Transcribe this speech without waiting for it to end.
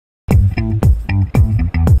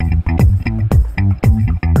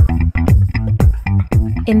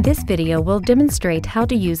This video will demonstrate how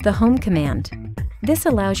to use the Home command. This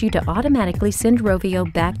allows you to automatically send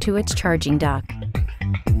Rovio back to its charging dock.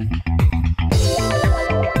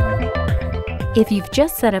 If you've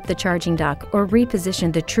just set up the charging dock or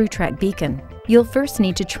repositioned the TrueTrack beacon, you'll first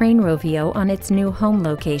need to train Rovio on its new home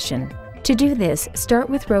location. To do this, start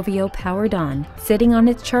with Rovio powered on, sitting on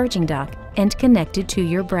its charging dock, and connected to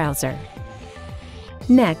your browser.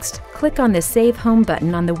 Next, click on the Save Home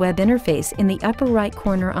button on the web interface in the upper right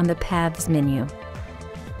corner on the Paths menu.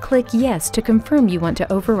 Click Yes to confirm you want to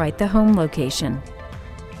overwrite the home location.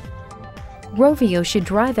 Rovio should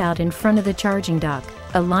drive out in front of the charging dock,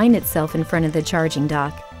 align itself in front of the charging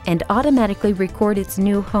dock, and automatically record its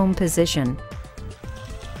new home position.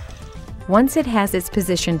 Once it has its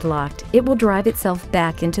position locked, it will drive itself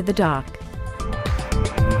back into the dock.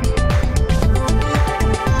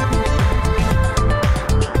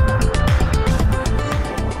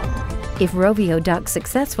 If Rovio docks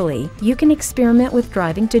successfully, you can experiment with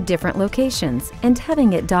driving to different locations and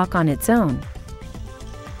having it dock on its own.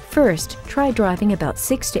 First, try driving about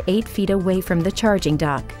 6 to 8 feet away from the charging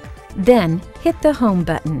dock. Then, hit the Home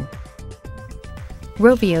button.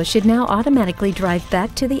 Rovio should now automatically drive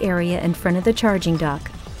back to the area in front of the charging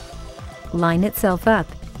dock, line itself up,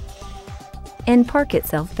 and park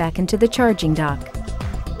itself back into the charging dock.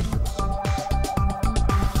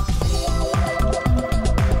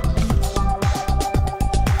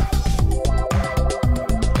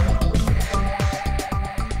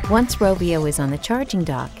 Once Rovio is on the charging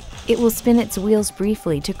dock, it will spin its wheels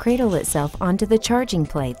briefly to cradle itself onto the charging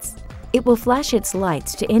plates. It will flash its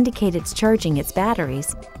lights to indicate it's charging its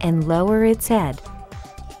batteries and lower its head.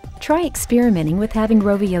 Try experimenting with having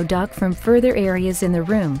Rovio dock from further areas in the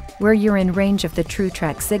room where you're in range of the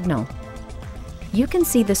TrueTrack signal. You can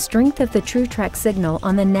see the strength of the TrueTrack signal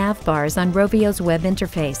on the nav bars on Rovio's web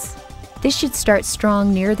interface. This should start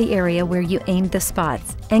strong near the area where you aimed the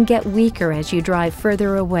spots and get weaker as you drive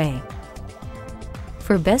further away.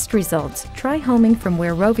 For best results, try homing from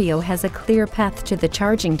where Rovio has a clear path to the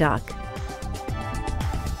charging dock.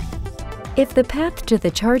 If the path to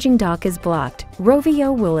the charging dock is blocked,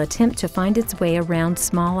 Rovio will attempt to find its way around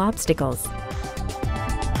small obstacles.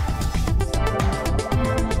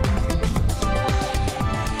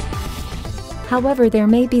 However, there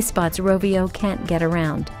may be spots Rovio can't get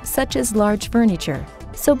around, such as large furniture,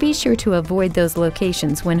 so be sure to avoid those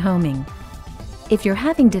locations when homing. If you're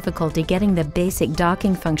having difficulty getting the basic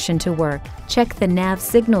docking function to work, check the nav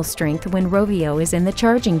signal strength when Rovio is in the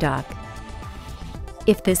charging dock.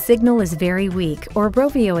 If the signal is very weak or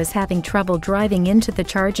Rovio is having trouble driving into the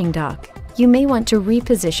charging dock, you may want to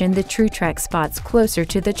reposition the TrueTrack spots closer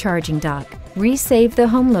to the charging dock, resave the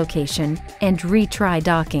home location, and retry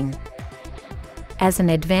docking. As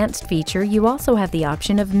an advanced feature, you also have the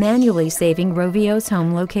option of manually saving Rovio's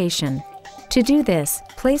home location. To do this,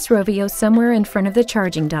 place Rovio somewhere in front of the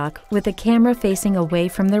charging dock with the camera facing away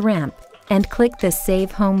from the ramp and click the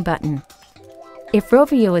Save Home button. If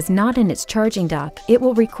Rovio is not in its charging dock, it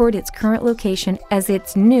will record its current location as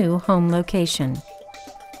its new home location.